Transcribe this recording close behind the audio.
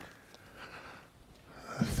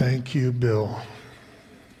Thank you, Bill.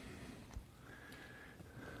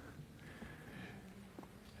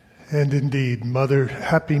 And indeed,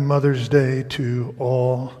 happy Mother's Day to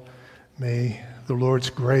all. May the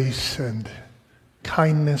Lord's grace and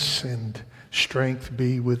kindness and strength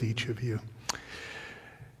be with each of you.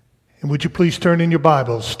 And would you please turn in your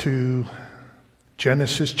Bibles to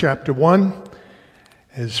Genesis chapter 1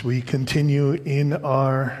 as we continue in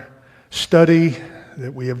our study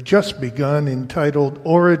that we have just begun, entitled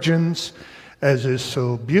Origins, as is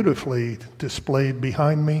so beautifully displayed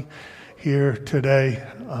behind me here today.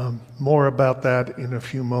 More about that in a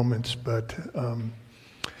few moments, but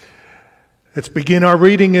let's begin our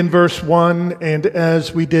reading in verse 1, and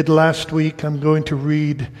as we did last week, I'm going to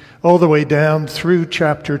read all the way down through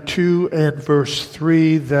chapter 2 and verse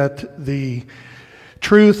 3, that the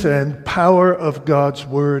truth and power of God's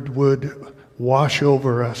Word would wash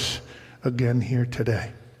over us again here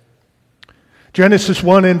today. Genesis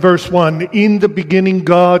 1 and verse 1, in the beginning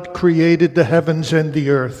God created the heavens and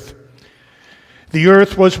the earth. The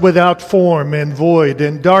earth was without form and void,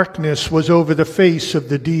 and darkness was over the face of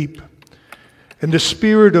the deep. And the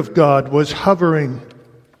Spirit of God was hovering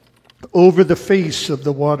over the face of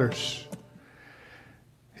the waters.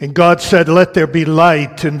 And God said, "Let there be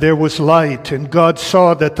light," and there was light. And God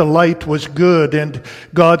saw that the light was good, and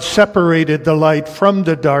God separated the light from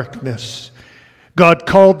the darkness. God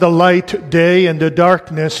called the light day, and the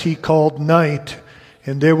darkness he called night.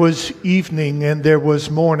 And there was evening, and there was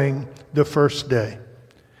morning, the first day.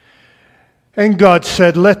 And God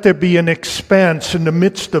said, "Let there be an expanse in the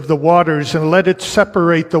midst of the waters, and let it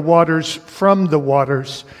separate the waters from the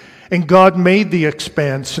waters." And God made the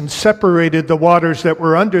expanse and separated the waters that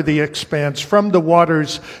were under the expanse from the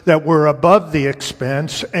waters that were above the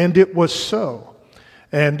expanse, and it was so.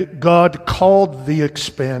 And God called the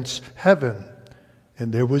expanse heaven.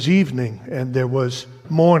 And there was evening, and there was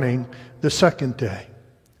morning, the second day.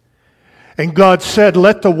 And God said,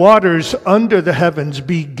 "Let the waters under the heavens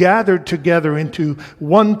be gathered together into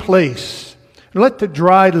one place, and let the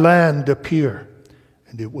dry land appear."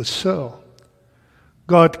 And it was so.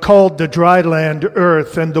 God called the dry land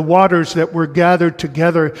earth, and the waters that were gathered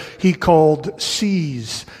together he called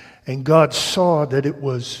seas. And God saw that it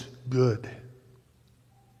was good.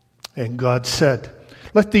 And God said,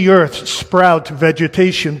 "Let the earth sprout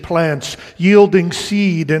vegetation plants, yielding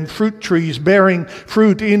seed, and fruit trees bearing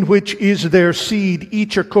fruit in which is their seed,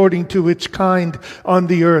 each according to its kind on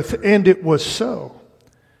the earth." And it was so.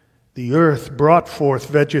 The earth brought forth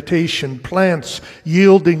vegetation, plants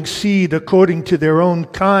yielding seed according to their own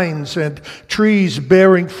kinds, and trees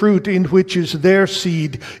bearing fruit in which is their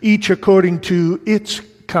seed, each according to its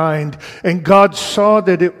kind. And God saw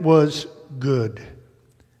that it was good.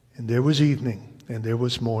 And there was evening, and there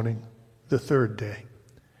was morning, the third day.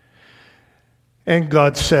 And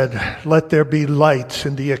God said, "Let there be lights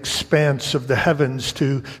in the expanse of the heavens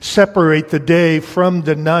to separate the day from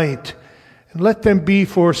the night. And let them be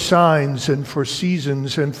for signs and for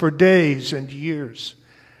seasons and for days and years.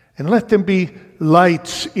 And let them be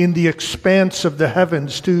lights in the expanse of the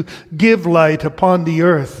heavens to give light upon the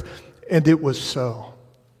earth." And it was so.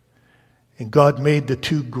 And God made the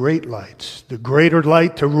two great lights, the greater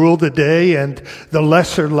light to rule the day and the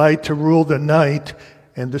lesser light to rule the night,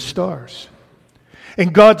 and the stars.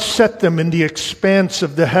 And God set them in the expanse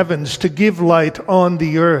of the heavens to give light on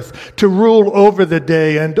the earth, to rule over the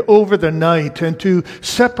day and over the night, and to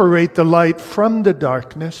separate the light from the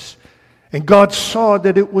darkness. And God saw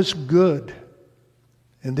that it was good.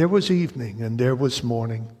 And there was evening, and there was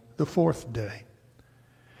morning, the fourth day.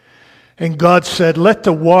 And God said, "Let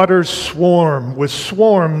the waters swarm with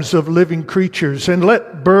swarms of living creatures, and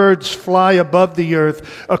let birds fly above the earth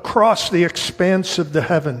across the expanse of the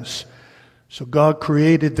heavens." So God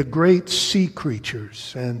created the great sea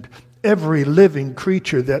creatures and every living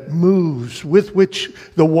creature that moves, with which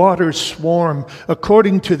the waters swarm,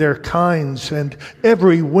 according to their kinds, and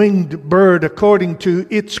every winged bird according to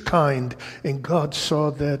its kind. And God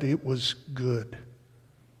saw that it was good.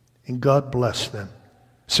 And God blessed them,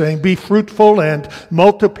 saying, "Be fruitful and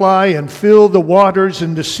multiply, and fill the waters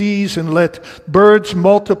and the seas, and let birds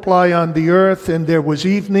multiply on the earth." And there was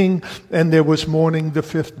evening, and there was morning, the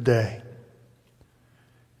fifth day.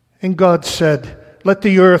 And God said, "Let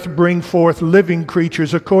the earth bring forth living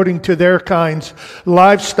creatures according to their kinds,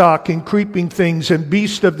 livestock and creeping things, and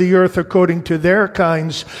beasts of the earth according to their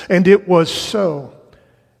kinds." And it was so.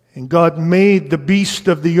 And God made the beasts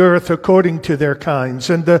of the earth according to their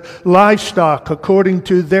kinds, and the livestock according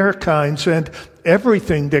to their kinds, and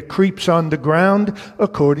everything that creeps on the ground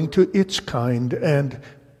according to its kind. And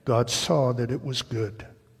God saw that it was good.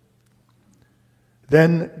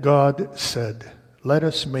 Then God said, let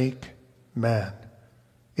us make man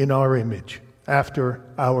in our image, after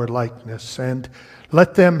our likeness, and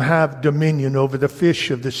let them have dominion over the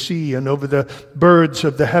fish of the sea, and over the birds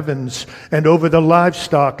of the heavens, and over the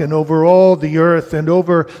livestock, and over all the earth, and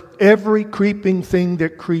over every creeping thing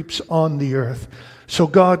that creeps on the earth. So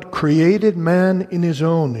God created man in his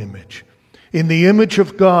own image. In the image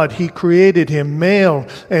of God, he created him, male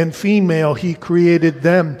and female, he created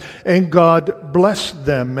them. And God blessed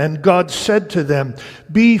them, and God said to them,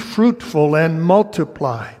 be fruitful and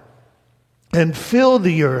multiply, and fill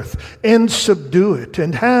the earth, and subdue it,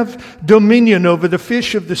 and have dominion over the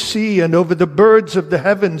fish of the sea, and over the birds of the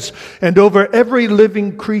heavens, and over every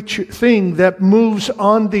living creature thing that moves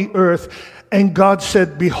on the earth. And God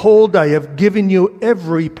said, behold, I have given you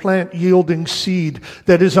every plant yielding seed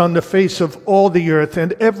that is on the face of all the earth,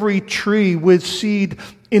 and every tree with seed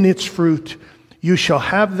in its fruit. You shall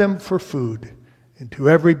have them for food. And to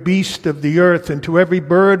every beast of the earth, and to every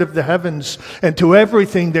bird of the heavens, and to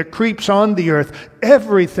everything that creeps on the earth,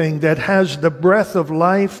 everything that has the breath of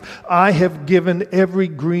life, I have given every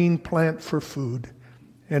green plant for food.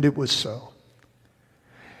 And it was so.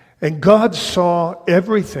 And God saw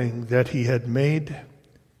everything that he had made,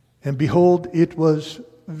 and behold, it was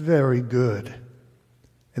very good.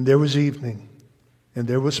 And there was evening, and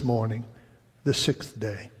there was morning, the sixth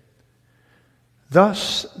day.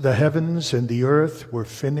 Thus the heavens and the earth were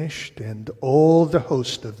finished, and all the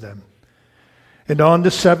host of them. And on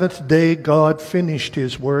the seventh day God finished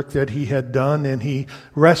his work that he had done, and he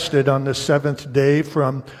rested on the seventh day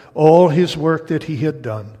from all his work that he had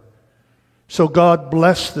done. So God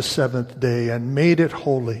blessed the seventh day and made it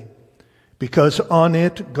holy, because on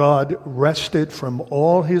it God rested from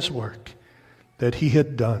all his work that he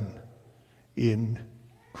had done in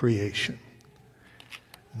creation.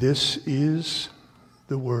 This is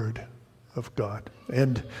the word of God.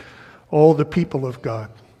 And all the people of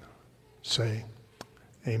God say,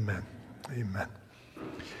 amen. Amen.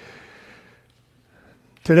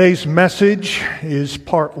 Today's message is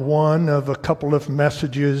part one of a couple of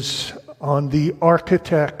messages on the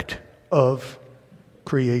architect of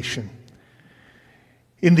creation.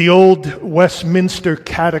 In the old Westminster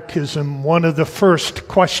Catechism, one of the first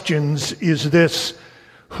questions is this: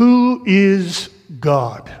 who is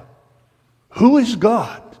God? Who is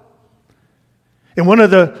God? And one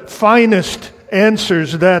of the finest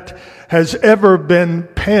answers that has ever been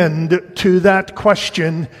penned to that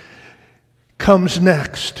question comes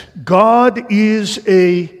next. God is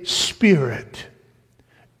a spirit,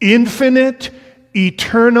 infinite,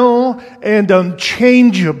 eternal, and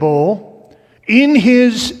unchangeable in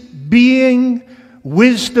his being,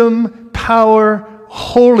 wisdom, power,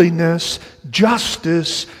 holiness,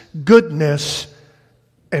 justice, goodness,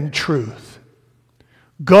 and truth.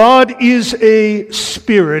 God is a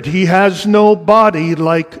spirit. He has no body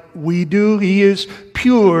like we do. He is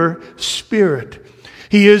pure spirit.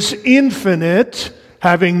 He is infinite,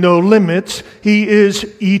 having no limits. He is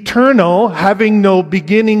eternal, having no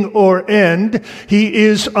beginning or end. He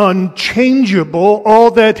is unchangeable.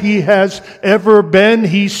 All that he has ever been,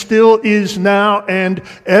 he still is now and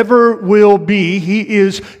ever will be. He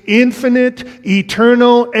is infinite,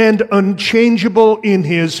 eternal, and unchangeable in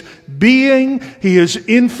his being. He is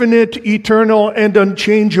infinite, eternal, and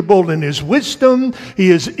unchangeable in his wisdom. He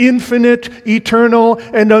is infinite, eternal,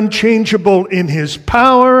 and unchangeable in his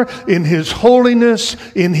power, in his holiness,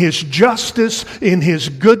 in his justice, in his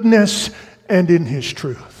goodness, and in his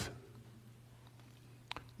truth.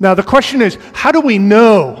 Now the question is, how do we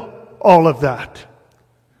know all of that?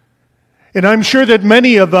 And I'm sure that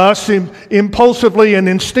many of us impulsively and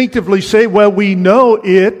instinctively say, well, we know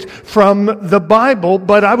it from the Bible,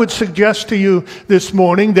 but I would suggest to you this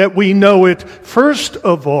morning that we know it first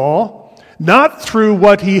of all, not through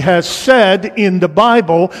what he has said in the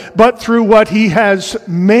Bible, but through what he has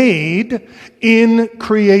made in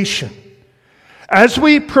creation. As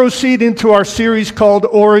we proceed into our series called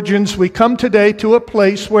Origins, we come today to a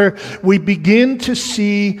place where we begin to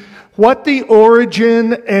see what the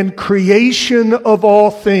origin and creation of all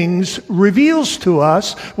things reveals to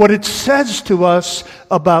us, what it says to us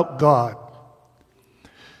about God.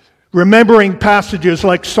 Remembering passages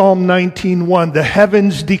like Psalm 19:1, the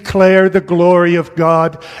heavens declare the glory of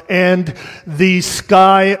God, and the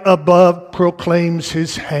sky above proclaims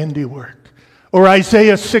his handiwork. Or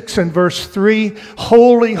Isaiah 6 and verse 3,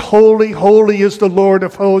 holy, holy, holy is the Lord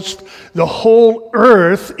of hosts. The whole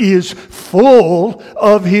earth is full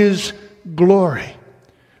of his glory.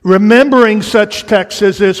 Remembering such texts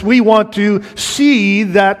as this, we want to see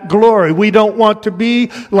that glory. We don't want to be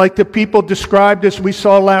like the people described as we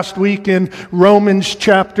saw last week in Romans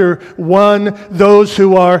chapter 1, those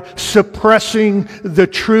who are suppressing the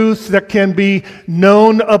truth that can be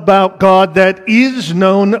known about God, that is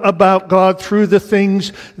known about God through the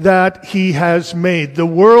things that He has made. The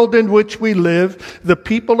world in which we live, the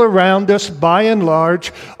people around us by and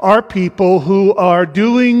large, are people who are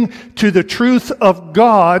doing to the truth of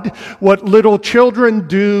God what little children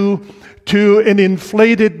do to an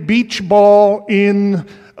inflated beach ball in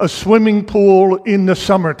a swimming pool in the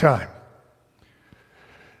summertime.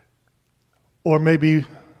 Or maybe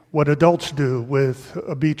what adults do with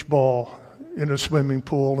a beach ball in a swimming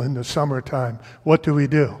pool in the summertime. What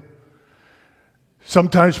do?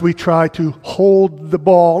 Sometimes we try to hold the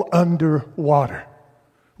ball under water.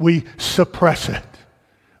 We suppress it.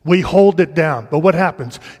 We hold it down. But what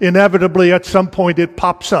happens? Inevitably, at some point, it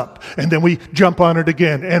pops up. And then we jump on it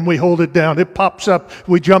again, and we hold it down. It pops up,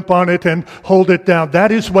 we jump on it and hold it down.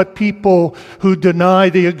 That is what people who deny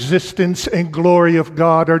the existence and glory of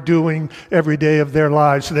God are doing every day of their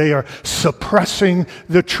lives. They are suppressing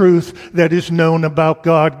the truth that is known about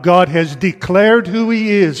God. God has declared who He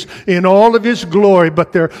is in all of His glory,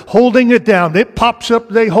 but they're holding it down. It pops up,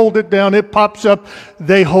 they hold it down. It pops up,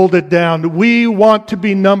 they hold it down. We want to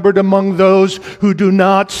be numbered among those who do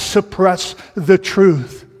not suppress the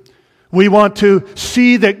truth. We want to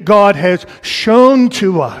see that God has shown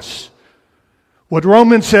to us what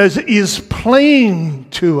Romans says is plain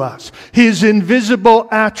to us. His invisible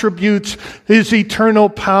attributes, His eternal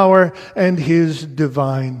power, and His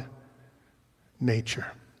divine nature.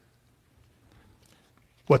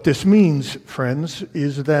 What this means, friends,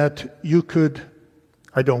 is that you could,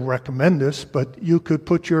 I don't recommend this, but you could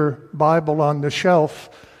put your Bible on the shelf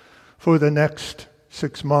for the next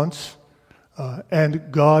 6 months,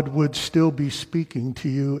 and God would still be speaking to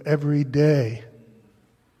you every day.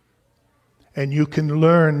 And you can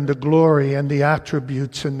learn the glory and the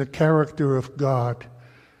attributes and the character of God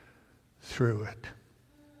through it.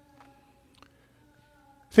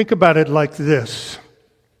 Think about it like this.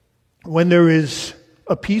 When there is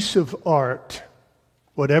a piece of art,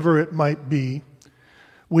 whatever it might be,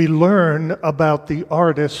 we learn about the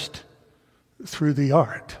artist through the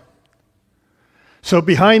art. So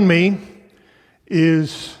behind me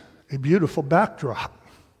is a beautiful backdrop.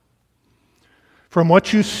 From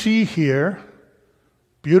what you see here,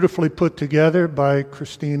 beautifully put together by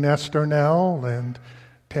Christine Esternell and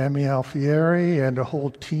Tammy Alfieri and a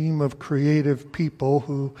whole team of creative people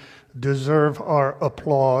who deserve our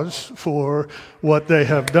applause for what they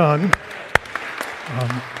have done.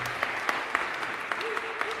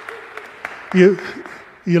 You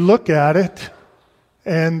look at it,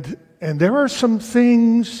 and there are some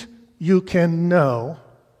things you can know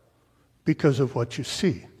because of what you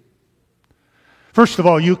see. First of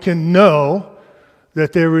all, you can know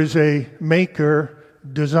that there is a maker,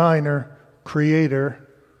 designer, creator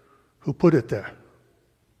who put it there.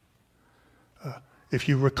 If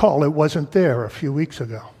you recall, it wasn't there a few weeks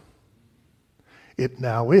ago. It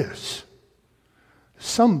now is.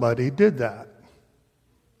 Somebody did that.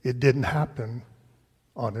 It didn't happen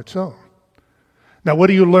on its own. Now, what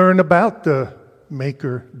do you learn about the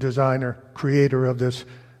maker, designer, creator of this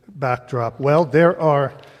backdrop? Well, there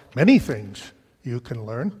are many things you can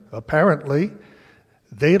learn. Apparently,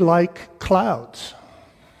 they like clouds.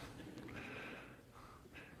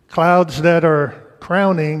 Clouds that are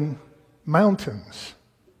crowning mountains.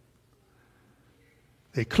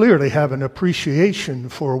 They clearly have an appreciation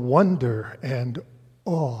for wonder and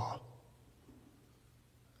awe.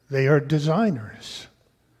 They are designers.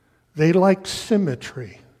 They like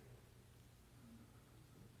symmetry.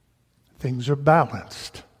 Things are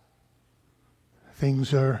balanced.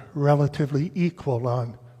 Things are relatively equal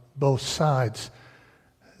on both sides.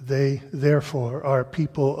 They, therefore, are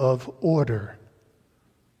people of order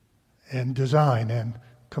and design and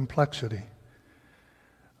complexity.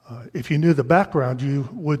 If you knew the background, you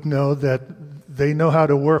would know that they know how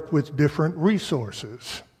to work with different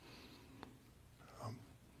resources.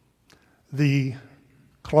 The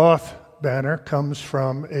cloth banner comes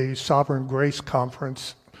from a Sovereign Grace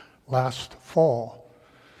Conference last fall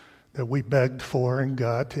that we begged for and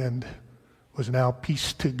got and was now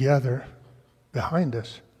pieced together behind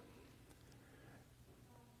us.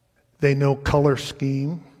 They know color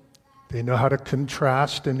scheme. They know how to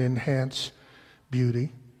contrast and enhance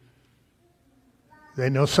beauty. They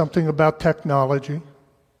know something about technology.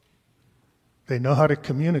 They know how to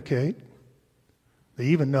communicate. They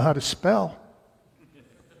even know how to spell.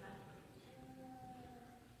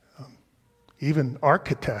 Even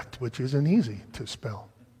architect, which isn't easy to spell.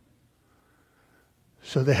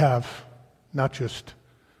 So they have not just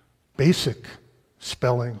basic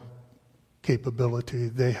spelling capability,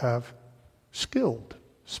 they have skilled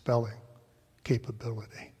spelling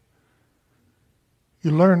capability.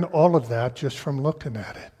 You learn all of that just from looking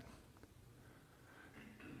at it.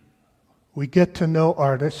 We get to know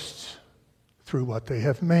artists through what they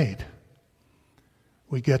have made.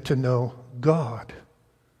 We get to know God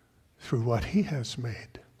through what He has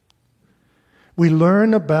made. We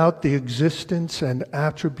learn about the existence and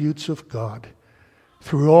attributes of God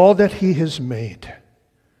through all that He has made.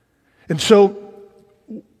 And so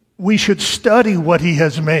we should study what He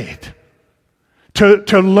has made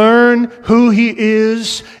to learn who He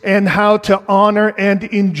is and how to honor and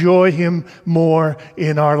enjoy Him more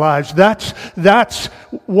in our lives. That's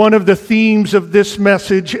one of the themes of this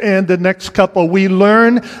message and the next couple. We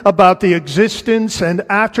learn about the existence and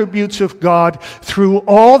attributes of God through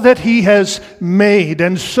all that He has made.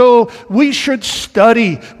 And so we should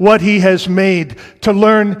study what He has made to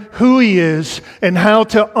learn who He is and how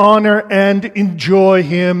to honor and enjoy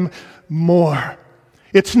Him more.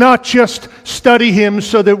 It's not just study Him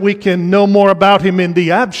so that we can know more about Him in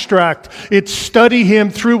the abstract. It's study Him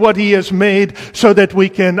through what He has made so that we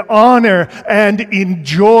can honor and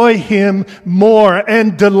enjoy Him more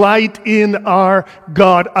and delight in our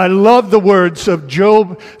God. I love the words of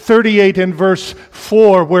Job 38 and verse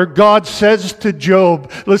 4, where God says to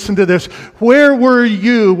Job, listen to this, "Where were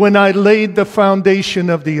you when I laid the foundation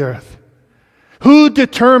of the earth? Who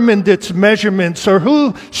determined its measurements, or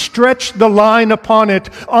who stretched the line upon it?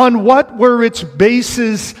 On what were its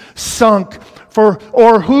bases sunk?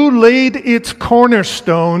 Or who laid its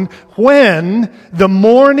cornerstone when the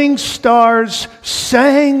morning stars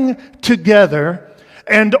sang together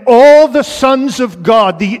and all the sons of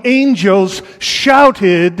God, the angels,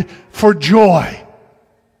 shouted for joy?"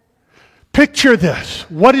 Picture this.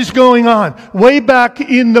 What is going on? Way back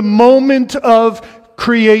in the moment of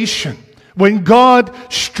creation, when God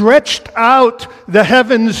stretched out the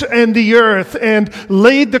heavens and the earth and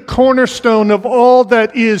laid the cornerstone of all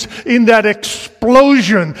that is, in that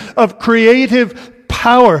explosion of creative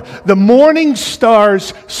power, the morning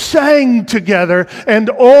stars sang together and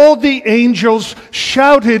all the angels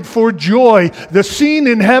shouted for joy. The scene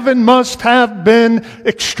in heaven must have been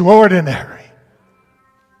extraordinary.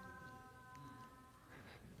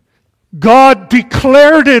 God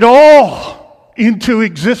declared it all into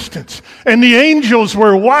existence. And the angels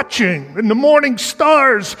were watching, and the morning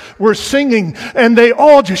stars were singing, and they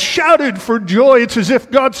all just shouted for joy. It's as if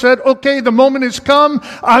God said, okay, the moment has come.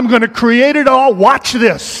 I'm going to create it all. Watch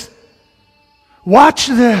this. Watch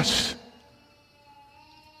this.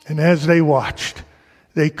 And as they watched,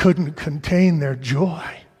 they couldn't contain their joy.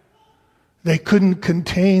 They couldn't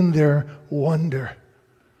contain their wonder.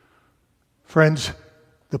 Friends,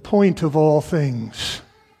 the point of all things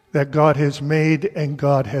that God has made and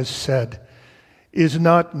God has said is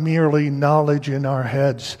not merely knowledge in our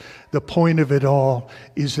heads. The point of it all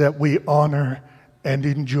is that we honor and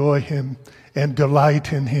enjoy Him and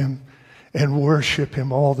delight in Him and worship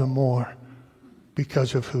Him all the more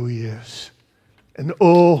because of who He is. And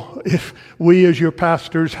oh, if we as your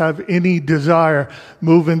pastors have any desire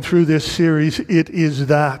moving through this series, it is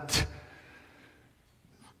that.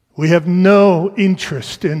 We have no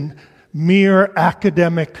interest in mere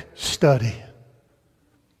academic study.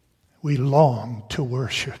 We long to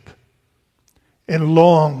worship and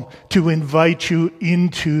long to invite you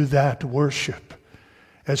into that worship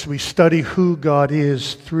as we study who God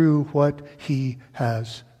is through what He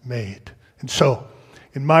has made. And so,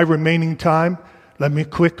 in my remaining time, let me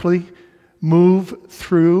quickly move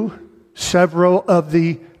through several of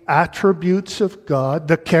the attributes of God,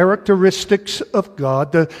 the characteristics of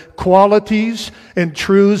God, the qualities and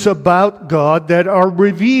truths about God that are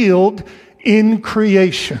revealed in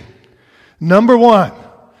creation. Number one,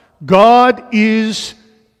 God is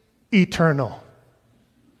eternal.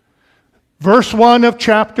 Verse 1 of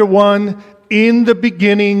chapter 1, in the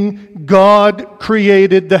beginning, God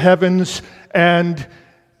created the heavens and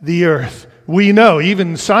the earth. We know,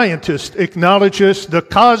 even scientists acknowledge this, the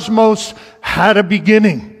cosmos had a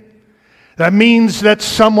beginning. That means that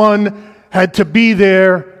someone had to be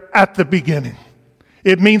there at the beginning.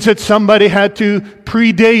 It means that somebody had to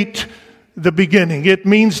predate the beginning. It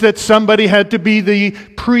means that somebody had to be the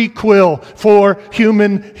prequel for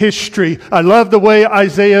human history. I love the way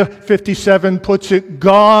Isaiah 57 puts it.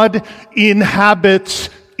 God inhabits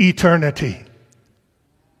eternity.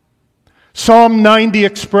 Psalm 90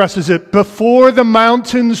 expresses it. Before the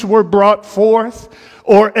mountains were brought forth,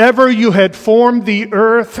 or ever you had formed the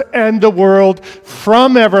earth and the world,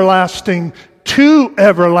 from everlasting to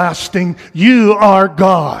everlasting, you are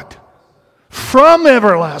God. From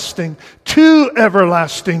everlasting to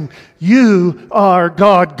everlasting, you are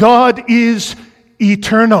God. God is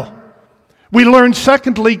eternal. We learn,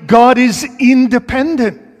 secondly, God is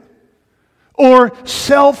independent or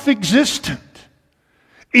self-existent.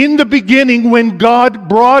 In the beginning, when God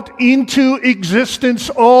brought into existence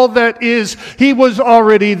all that is, He was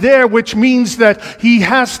already there, which means that He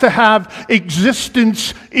has to have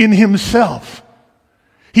existence in Himself.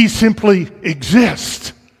 He simply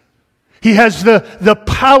exists. He has the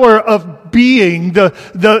power of being,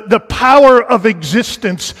 the power of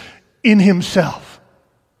existence in Himself.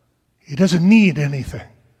 He doesn't need anything.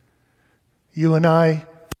 You and I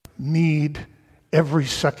need every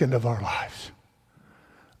second of our lives.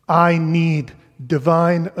 I need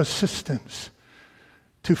divine assistance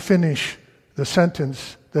to finish the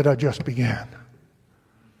sentence that I just began.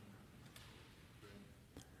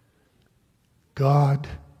 God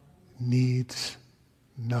needs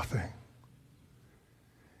nothing.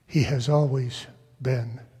 He has always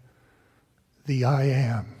been the I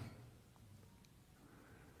am.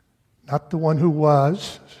 Not the one who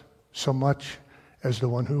was so much as the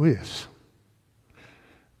one who is.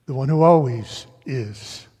 The one who always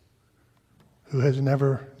is. Who has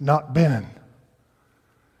never not been.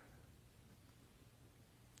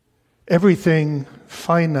 Everything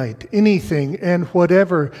finite, anything and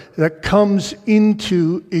whatever that comes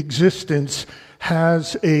into existence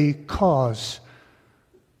has a cause.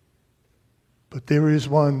 But there is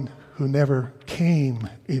one who never came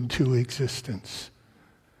into existence.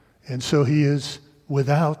 And so He is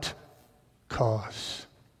without cause.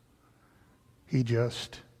 He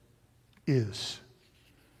just is.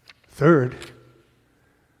 Third,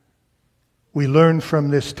 we learn from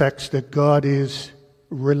this text that God is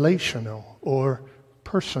relational or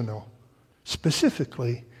personal.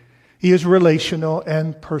 Specifically, He is relational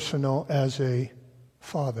and personal as a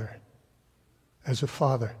father. As a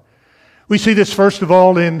father. We see this first of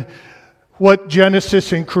all in what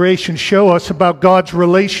Genesis and creation show us about God's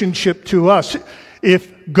relationship to us.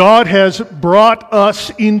 If God has brought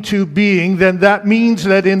us into being, then that means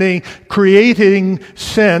that in a creating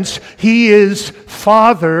sense, He is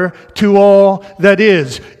Father to all that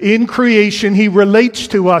is. In creation, He relates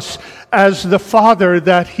to us as the Father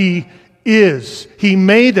that He is. He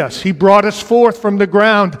made us. He brought us forth from the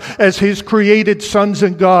ground as His created sons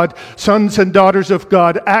and daughters of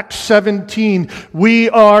God. Acts 17,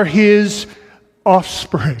 we are His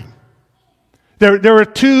offspring. There are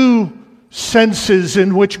two senses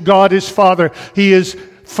in which God is Father. He is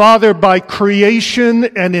Father by creation,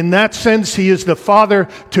 and in that sense, He is the Father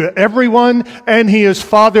to everyone, and He is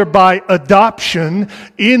Father by adoption,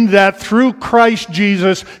 in that through Christ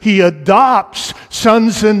Jesus, He adopts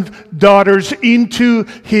sons and daughters into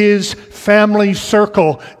His family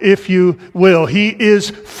circle, if you will. He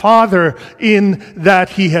is Father in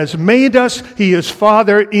that He has made us. He is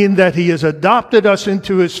Father in that He has adopted us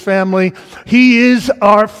into His family. He is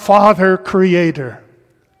our Father Creator.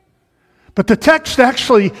 But the text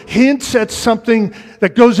actually hints at something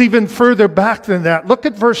that goes even further back than that. Look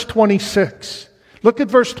at verse 26. Look at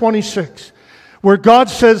verse 26, where God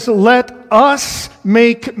says, "Let us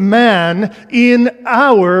make man in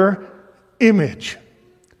our image."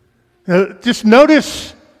 Now, just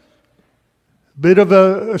notice a bit of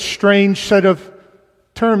a strange set of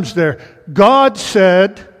terms there. God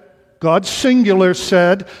said, God singular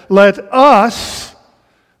said, "Let us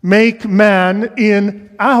make man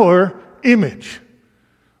in our image."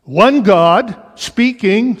 One God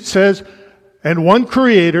speaking says, and one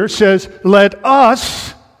Creator says, "Let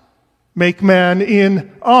us make man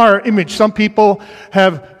in our image." Some people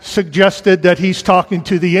have suggested that He's talking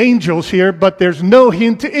to the angels here, but there's no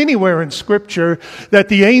hint anywhere in Scripture that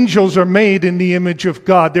the angels are made in the image of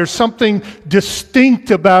God. There's something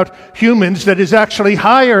distinct about humans that is actually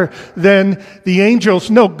higher than the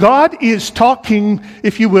angels. No, God is talking,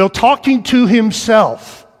 if you will, talking to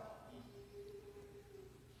Himself.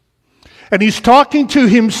 And He's talking to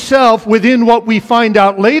Himself within what we find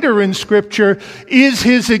out later in Scripture is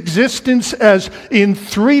His existence as in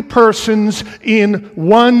three persons in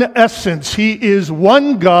one essence. He is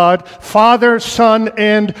one God, Father, Son,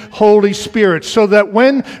 and Holy Spirit. So that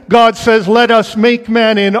when God says, "Let us make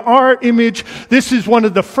man in our image," this is one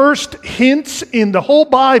of the first hints in the whole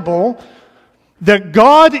Bible that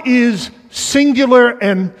God is singular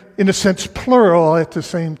and, in a sense, plural at the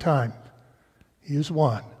same time. He is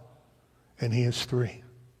one. And He is three.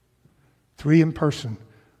 Three in person,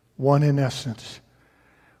 one in essence.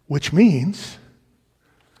 Which means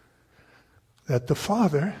that the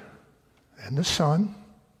Father and the Son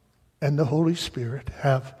and the Holy Spirit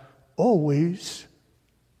have always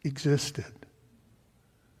existed.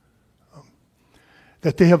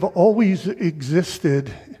 that they have always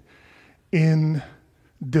existed in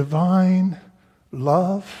divine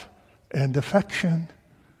love and affection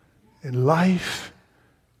and life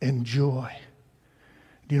and joy.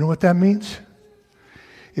 Do you know what that means?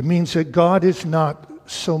 It means that God is not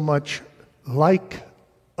so much like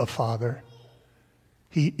a father.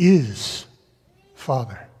 He is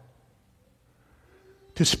Father.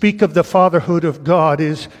 To speak of the fatherhood of God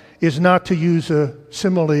is not to use a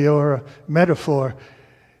simile or a metaphor.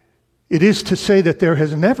 It is to say that there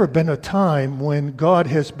has never been a time when God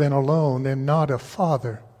has been alone and not a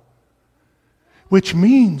father. Which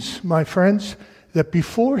means, my friends, that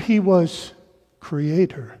before he was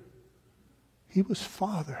creator, he was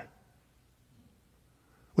father.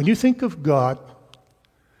 When you think of God,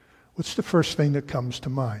 what's the first thing that comes to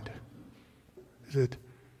mind? Is it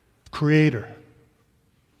creator,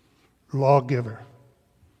 lawgiver,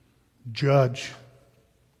 judge,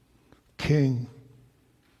 king,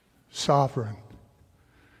 sovereign?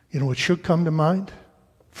 You know what should come to mind?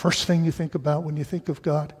 First thing you think about when you think of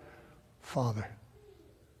God? Father.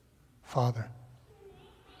 Father.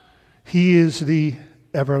 He is the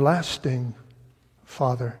everlasting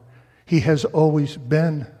Father. He has always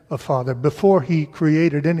been a father. Before he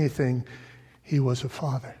created anything, he was a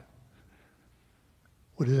father.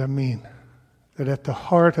 What does that mean? That at the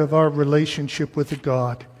heart of our relationship with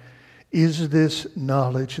God is this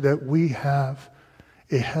knowledge that we have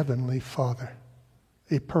a heavenly Father,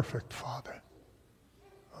 a perfect Father.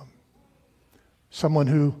 Someone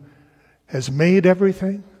who has made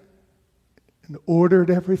everything and ordered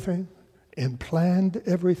everything and planned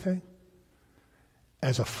everything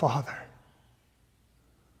as a father.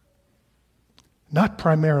 Not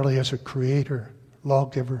primarily as a creator,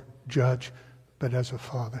 lawgiver, judge, but as a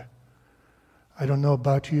father. I don't know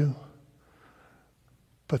about you,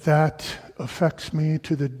 but that affects me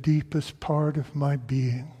to the deepest part of my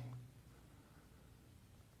being.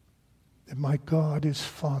 That my God is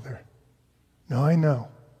Father. Now I know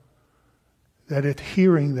that at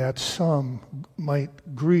hearing that some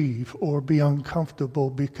might grieve or be uncomfortable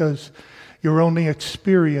because your only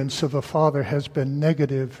experience of a father has been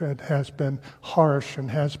negative and has been harsh and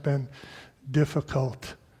has been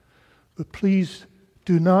difficult. But please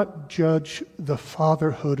do not judge the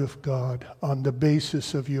fatherhood of God on the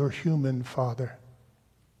basis of your human father.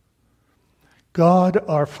 God,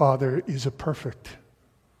 our Father, is a perfect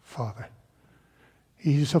Father.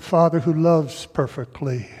 He's a Father who loves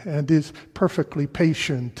perfectly and is perfectly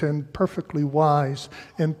patient and perfectly wise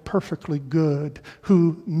and perfectly good,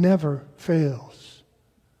 who never fails.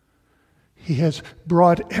 He has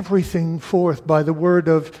brought everything forth by the word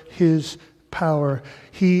of his power.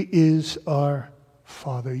 He is our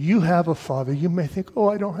Father. You have a Father. You may think, oh,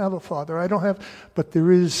 I don't have a Father. But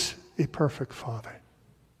there is a perfect Father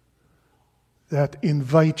that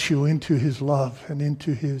invites you into his love and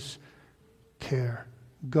into his care.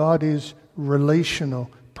 God is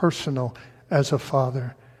relational, personal as a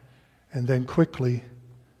father. And then quickly,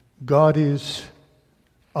 God is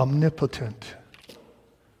omnipotent.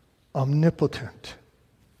 Omnipotent.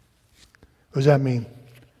 What does that mean?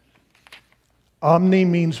 Omni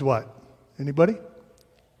means what? Anybody?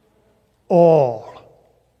 All.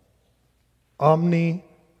 Omnipotent.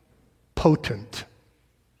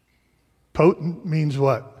 Potent means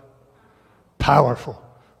what? Powerful,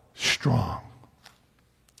 strong.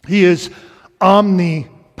 He is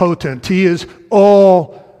omnipotent. He is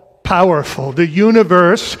all-powerful. The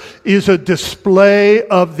universe is a display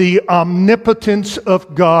of the omnipotence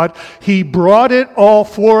of God. He brought it all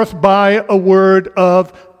forth by a word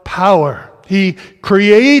of power. He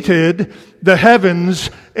created the heavens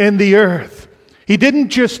and the earth. He didn't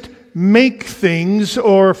just make things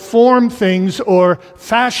or form things or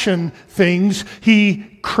fashion things.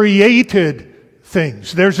 He created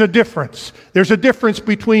things. There's a difference. There's a difference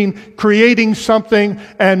between creating something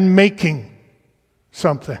and making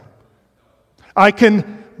something. I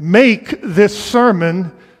can make this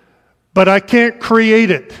sermon, but I can't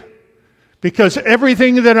create it, because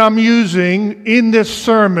everything that I'm using in this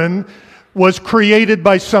sermon was created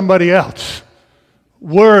by somebody else.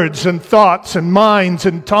 Words and thoughts and minds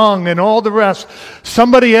and tongue and all the rest.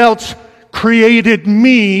 Somebody else created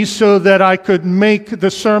me so that I could make the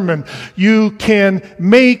sermon. You can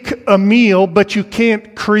make a meal, but you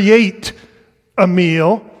can't create a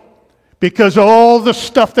meal, because all the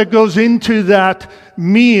stuff that goes into that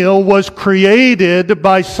meal was created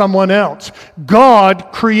by someone else.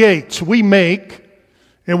 God creates. We make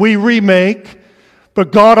and we remake,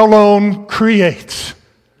 but God alone creates.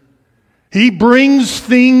 He brings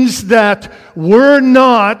things that were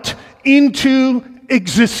not into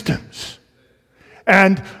existence.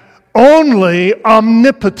 And Only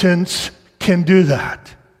omnipotence can do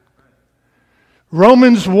that.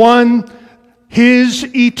 Romans 1, His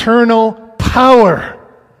eternal power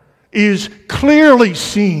is clearly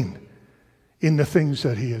seen in the things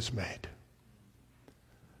that He has made.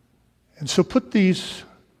 And so put these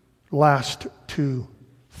last two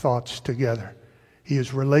thoughts together. He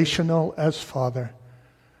is relational as Father,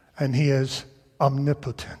 and He is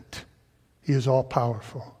omnipotent. He is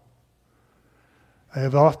all-powerful. I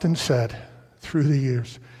have often said through the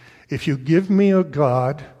years, if you give me a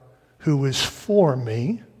God who is for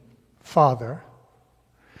me, Father,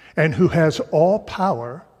 and who has all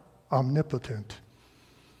power, omnipotent,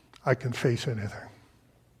 I can face anything.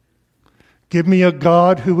 Give me a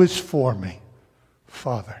God who is for me,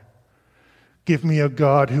 Father. Give me a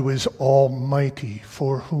God who is almighty,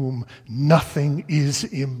 for whom nothing is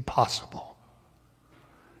impossible.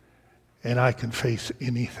 And I can face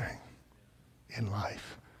anything in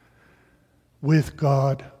life. With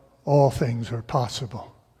God, all things are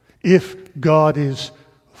possible. If God is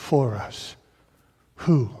for us,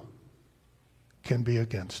 who can be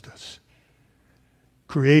against us?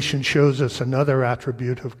 Creation shows us another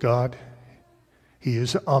attribute of God. He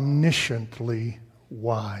is omnisciently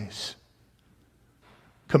wise.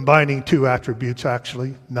 Combining two attributes,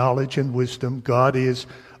 actually, knowledge and wisdom. God is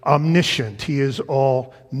omniscient. He is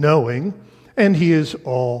all-knowing, and He is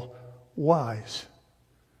all-wise.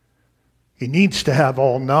 He needs to have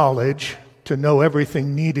all knowledge to know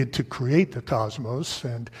everything needed to create the cosmos,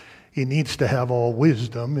 and He needs to have all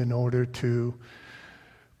wisdom in order to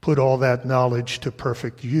put all that knowledge to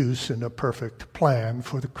perfect use in a perfect plan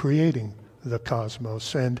for the creating the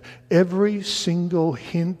cosmos. And every single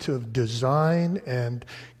hint of design and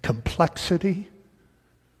complexity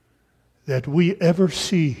that we ever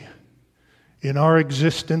see in our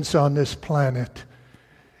existence on this planet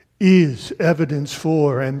is evidence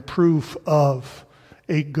for and proof of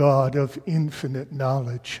a God of infinite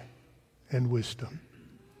knowledge and wisdom.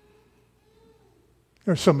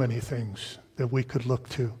 There are so many things that we could look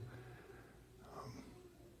to.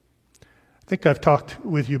 I think I've talked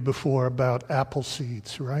with you before about apple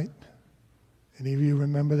seeds, right? Any of you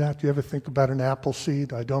remember that? Do you ever think about an apple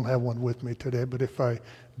seed? I don't have one with me today, but if I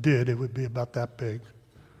did, it would be about that big.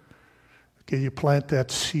 Okay, you plant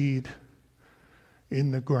that seed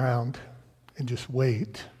in the ground and just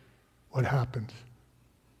wait. What happens?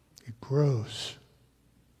 It grows.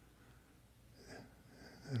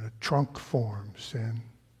 And a trunk forms, and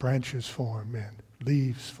branches form, and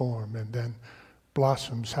leaves form, and then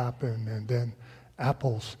blossoms happen, and then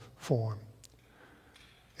apples form.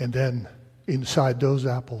 And then inside those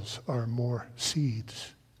apples are more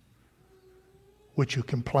seeds, which you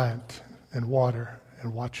can plant and water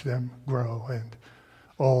and watch them grow, and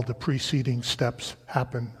all the preceding steps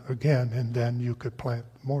happen again, and then you could plant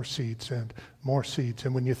more seeds and more seeds.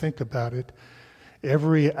 And when you think about it,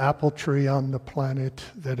 every apple tree on the planet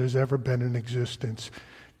that has ever been in existence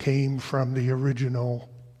came from the original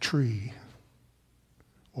tree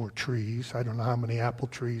or trees. I don't know how many apple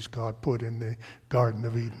trees God put in the Garden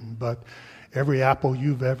of Eden, but every apple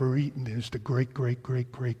you've ever eaten is the great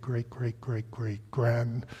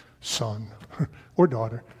grandson or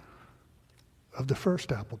daughter of the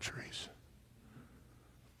first apple trees.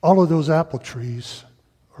 All of those apple trees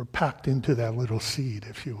are packed into that little seed,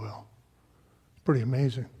 if you will. Pretty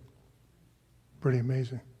amazing. Pretty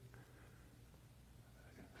amazing.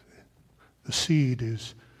 The seed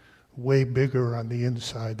is way bigger on the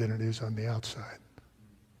inside than it is on the outside,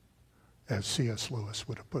 as C.S. Lewis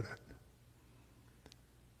would have put it.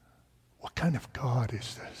 What kind of God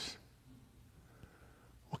is this?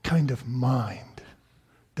 What kind of mind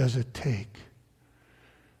does it take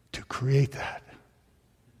to create that?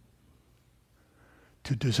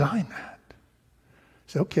 To design that?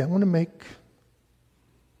 Say, okay, I want to make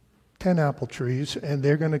 10 apple trees, and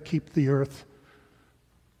they're going to keep the earth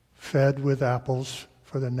fed with apples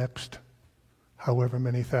for the next however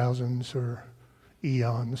many thousands or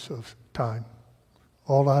eons of time.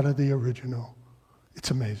 All out of the original.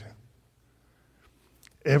 It's amazing.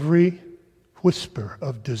 Every whisper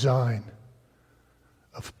of design,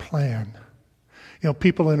 of plan. You know,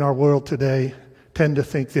 people in our world today tend to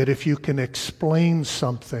think that if you can explain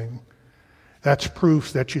something, that's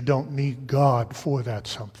proof that you don't need God for that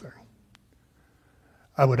something.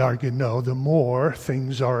 I would argue no, the more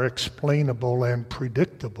things are explainable and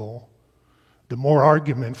predictable, the more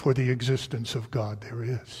argument for the existence of God there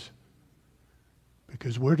is.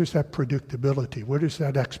 Because where does that predictability, where does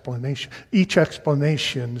that explanation? Each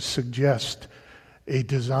explanation suggests a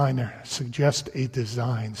designer, suggests a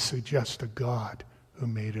design, suggests a God who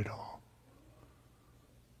made it all.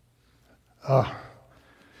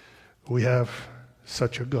 We have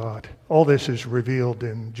such a God. All this is revealed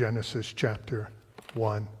in Genesis chapter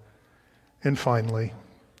 1. And finally,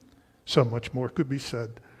 so much more could be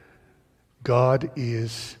said. God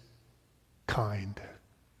is kind.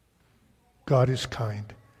 God is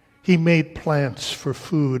kind. He made plants for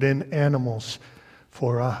food and animals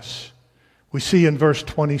for us. We see in verse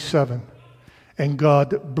 27, and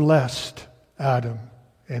God blessed Adam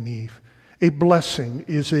and Eve. A blessing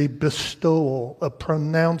is a bestowal, a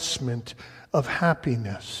pronouncement of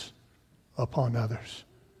happiness upon others.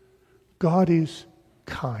 God is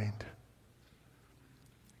kind.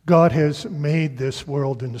 God has made this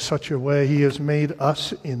world in such a way, He has made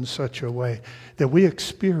us in such a way that we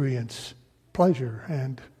experience pleasure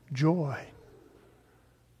and joy,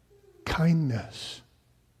 kindness.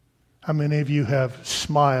 How many of you have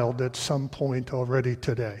smiled at some point already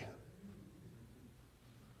today?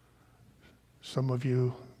 Some of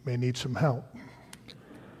you may need some help.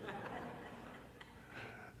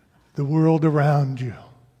 The world around you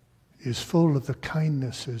is full of the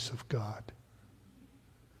kindnesses of God.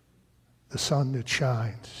 The sun that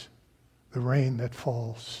shines, the rain that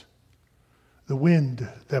falls, the wind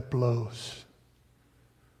that blows,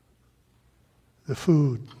 the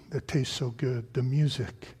food that tastes so good, the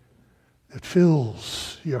music that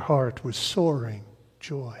fills your heart with soaring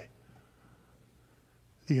joy,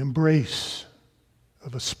 the embrace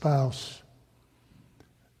of a spouse,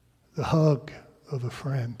 the hug of a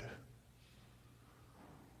friend,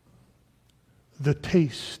 the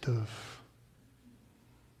taste of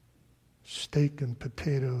steak and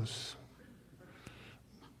potatoes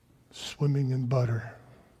swimming in butter.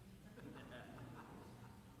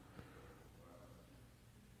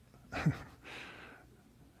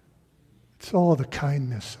 It's all the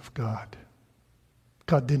kindness of God.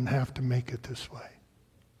 God didn't have to make it this way.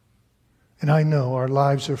 And I know our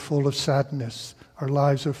lives are full of sadness. Our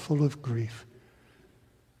lives are full of grief.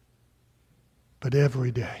 But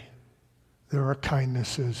every day, there are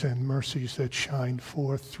kindnesses and mercies that shine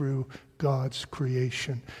forth through God's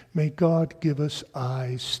creation. May God give us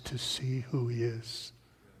eyes to see who He is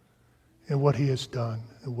and what He has done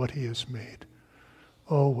and what He has made.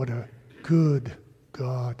 Oh, what a good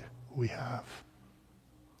God we have.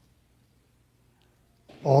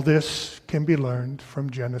 All this can be learned from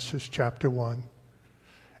Genesis chapter 1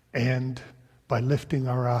 and by lifting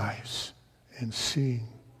our eyes and seeing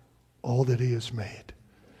all that He has made.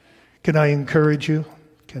 Can I encourage you?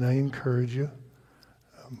 Can I encourage you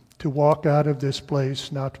to walk out of this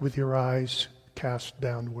place not with your eyes cast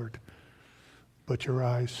downward, but your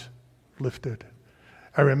eyes lifted?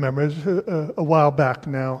 I remember a while back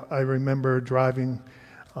now, I remember driving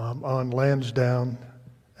on Lansdowne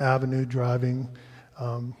Avenue, driving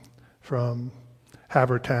from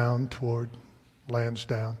Havertown toward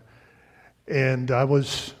Lansdowne. And I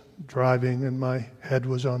was driving and my head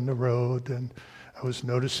was on the road and I was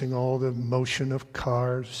noticing all the motion of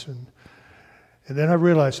cars. And then I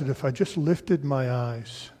realized that if I just lifted my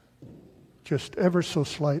eyes just ever so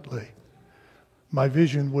slightly, my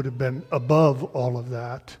vision would have been above all of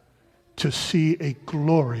that to see a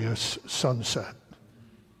glorious sunset.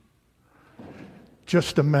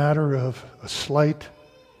 Just a matter of a slight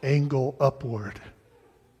angle upward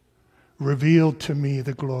revealed to me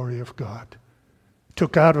the glory of God.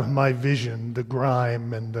 Took out of my vision the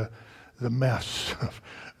grime and the mess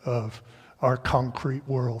of our concrete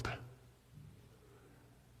world.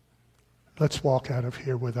 Let's walk out of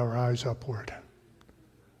here with our eyes upward.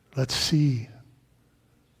 Let's see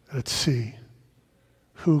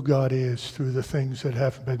who God is through the things that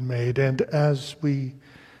have been made. And as we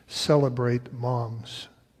celebrate moms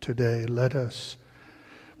today, let us,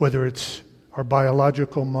 whether it's our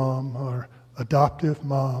biological mom, our adoptive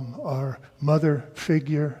mom, our mother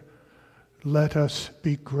figure, let us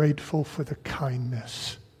be grateful for the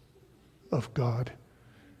kindness of God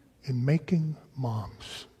in making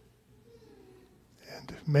moms.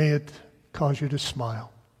 And may it cause you to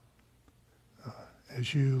smile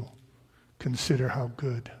as you consider how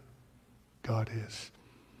good God is.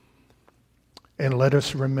 And let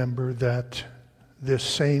us remember that this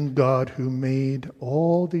same God who made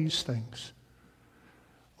all these things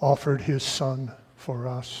offered His Son for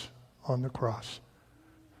us on the cross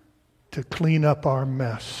to clean up our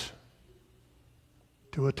mess,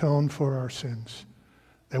 to atone for our sins,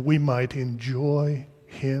 that we might enjoy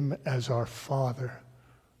Him as our Father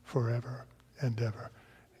forever and ever.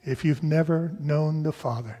 If you've never known the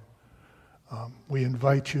Father, we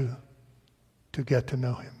invite you to get to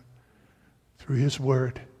know Him through His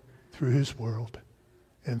Word, through His world,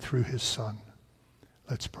 and through His Son.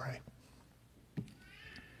 Let's pray.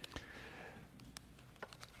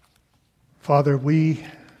 Father, we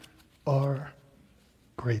are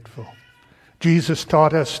grateful. Jesus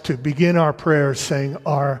taught us to begin our prayers saying,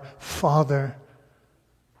 Our Father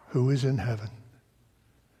who is in heaven.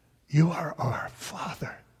 You are our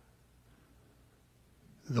Father,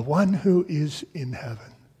 the one who is in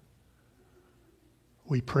heaven.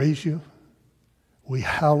 We praise you. We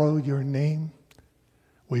hallow your name.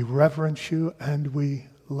 We reverence you and we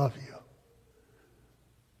love you.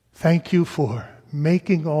 Thank you for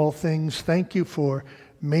making all things. Thank you for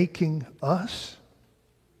making us.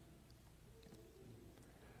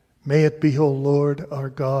 May it be, O Lord, our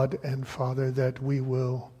God and Father, that we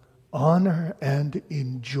will honor and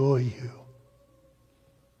enjoy you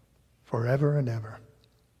forever and ever.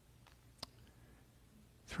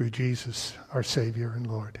 Through Jesus, our Savior and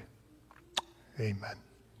Lord. Amen.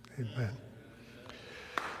 Amen.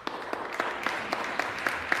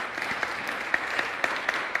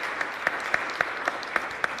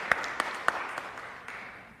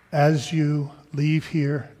 As you leave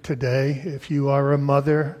here today, if you are a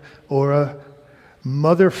mother or a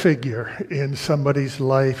mother figure in somebody's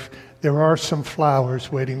life, there are some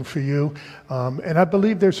flowers waiting for you. And I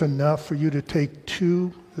believe there's enough for you to take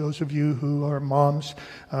two, those of you who are moms,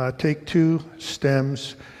 take two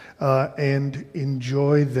stems and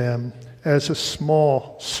enjoy them as a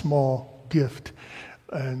small, small gift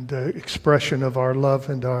and expression of our love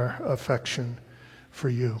and our affection for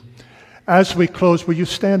you. As we close, will you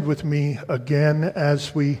stand with me again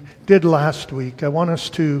as we did last week? I want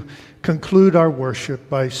us to conclude our worship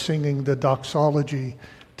by singing the doxology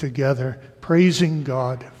together, praising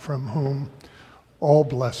God from whom all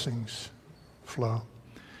blessings flow.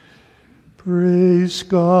 Praise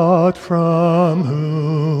God from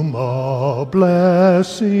whom all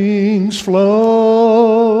blessings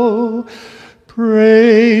flow.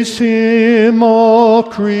 Praise him, all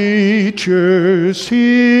creatures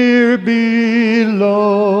here below.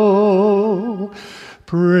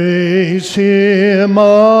 Praise him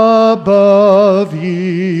above,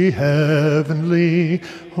 ye heavenly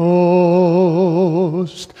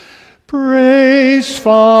host. Praise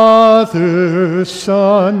Father,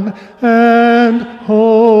 Son, and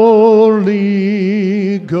Holy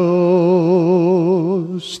Ghost.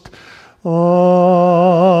 Amen.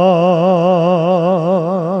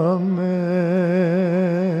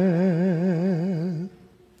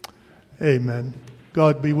 Amen.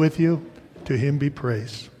 God be with you. To him be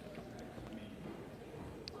praise.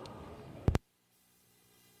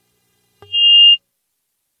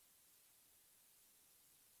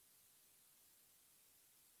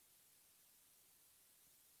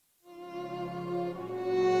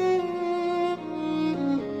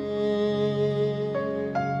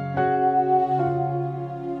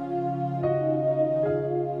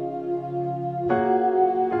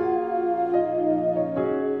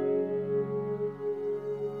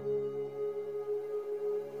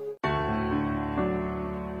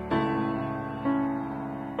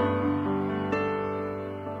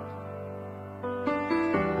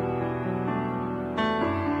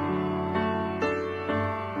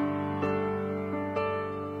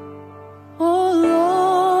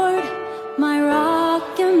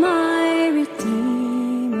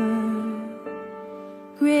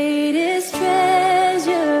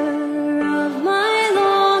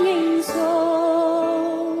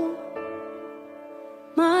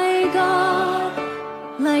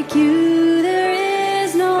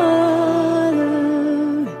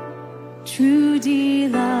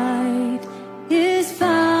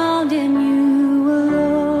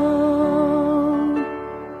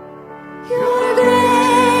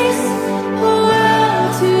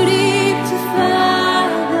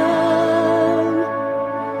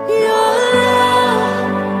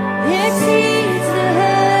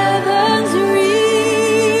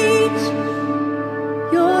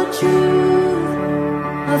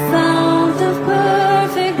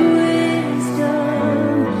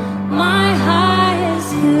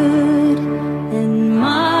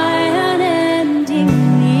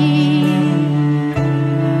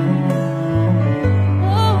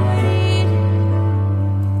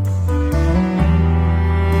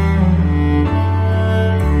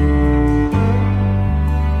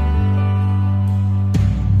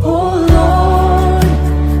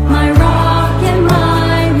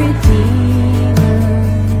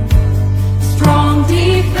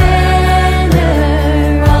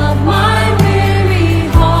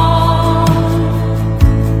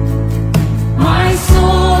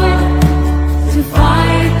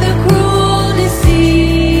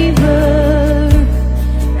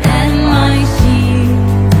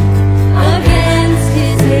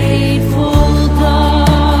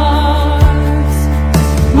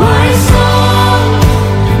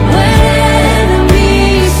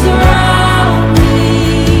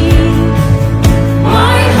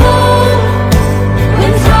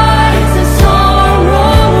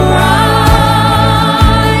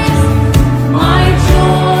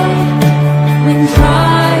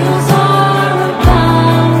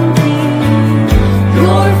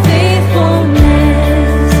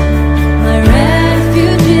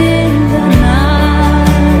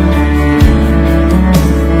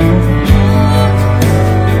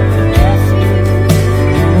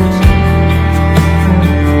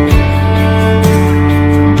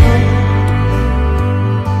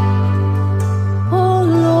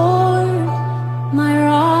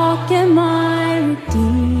 rock and my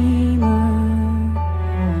redeemer,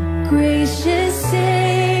 gracious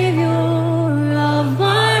Savior of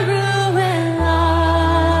my ruined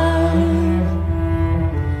life.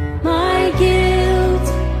 My guilt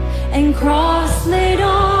and cross laid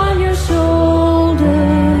on your shoulders,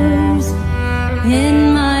 in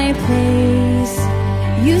my place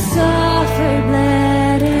you suffered.